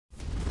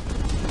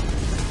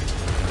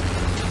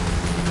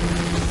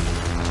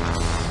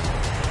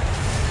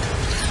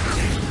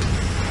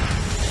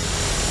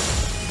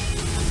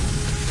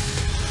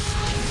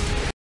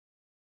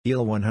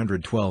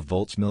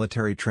Il-112V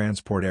military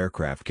transport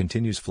aircraft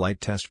continues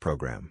flight test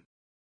program.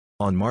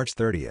 On March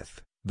 30,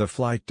 the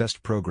flight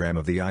test program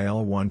of the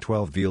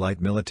Il-112V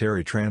light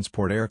military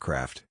transport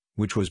aircraft,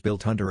 which was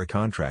built under a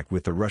contract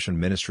with the Russian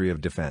Ministry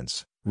of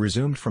Defense,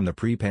 resumed from the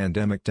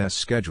pre-pandemic test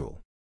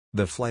schedule.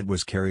 The flight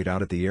was carried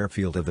out at the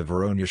airfield of the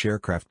Voronezh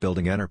aircraft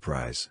building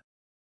enterprise.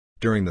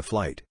 During the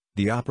flight,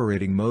 the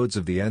operating modes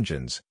of the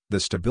engines, the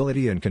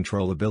stability and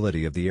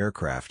controllability of the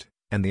aircraft,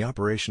 and the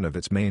operation of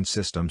its main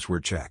systems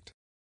were checked.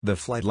 The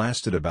flight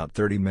lasted about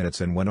 30 minutes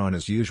and went on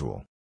as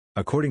usual.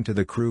 According to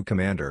the crew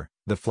commander,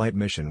 the flight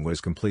mission was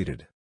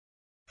completed.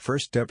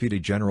 First Deputy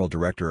General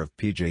Director of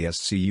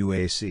PJSC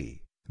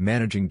UAC,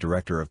 Managing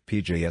Director of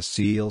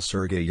PJSC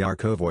Sergey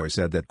Yarkovoy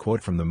said that,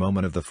 quote, "From the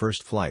moment of the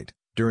first flight,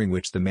 during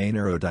which the main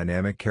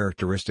aerodynamic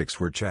characteristics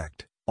were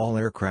checked, all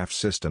aircraft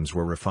systems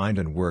were refined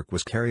and work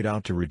was carried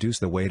out to reduce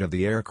the weight of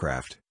the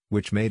aircraft,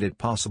 which made it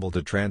possible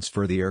to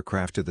transfer the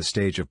aircraft to the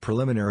stage of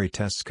preliminary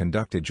tests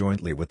conducted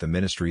jointly with the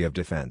Ministry of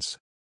Defense.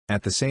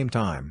 At the same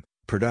time,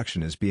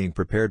 production is being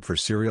prepared for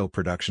serial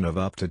production of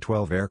up to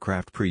 12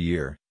 aircraft per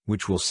year,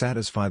 which will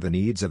satisfy the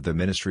needs of the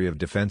Ministry of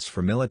Defense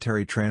for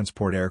military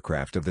transport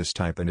aircraft of this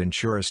type and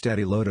ensure a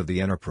steady load of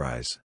the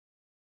enterprise."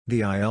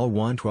 The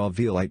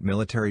Il-112V light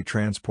military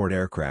transport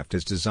aircraft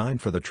is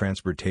designed for the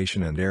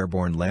transportation and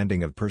airborne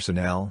landing of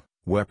personnel,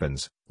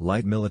 weapons,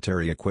 light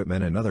military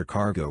equipment and other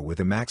cargo with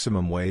a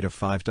maximum weight of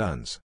 5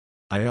 tons.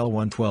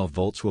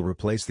 Il-112V will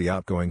replace the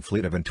outgoing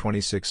fleet of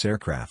Il-26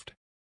 aircraft.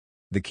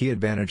 The key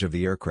advantage of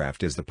the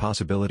aircraft is the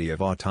possibility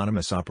of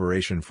autonomous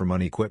operation from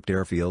unequipped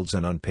airfields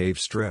and unpaved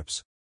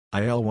strips.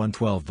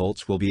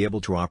 Il-112V will be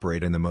able to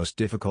operate in the most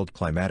difficult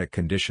climatic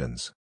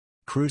conditions.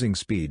 Cruising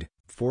speed,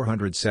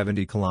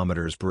 470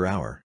 km per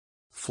hour.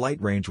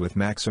 Flight range with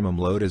maximum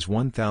load is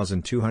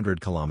 1,200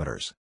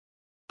 km.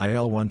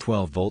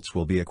 Il-112V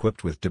will be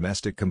equipped with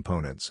domestic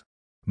components.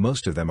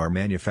 Most of them are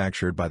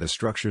manufactured by the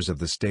structures of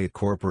the state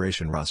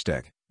corporation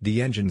Rostec.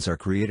 The engines are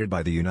created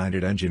by the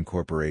United Engine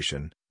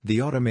Corporation, the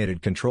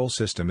automated control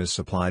system is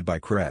supplied by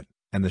Kret,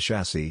 and the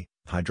chassis,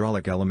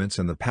 hydraulic elements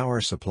and the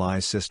power supply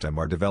system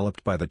are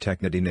developed by the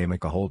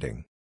Technodynamica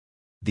Holding.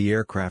 The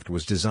aircraft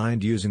was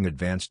designed using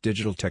advanced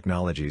digital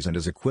technologies and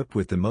is equipped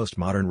with the most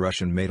modern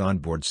Russian-made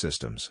onboard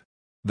systems.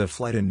 The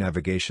flight and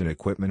navigation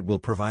equipment will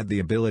provide the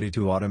ability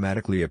to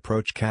automatically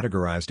approach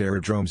categorized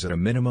aerodromes at a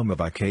minimum of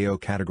ICAO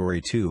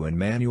Category 2 and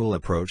manual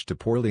approach to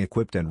poorly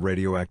equipped and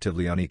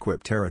radioactively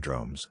unequipped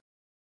aerodromes.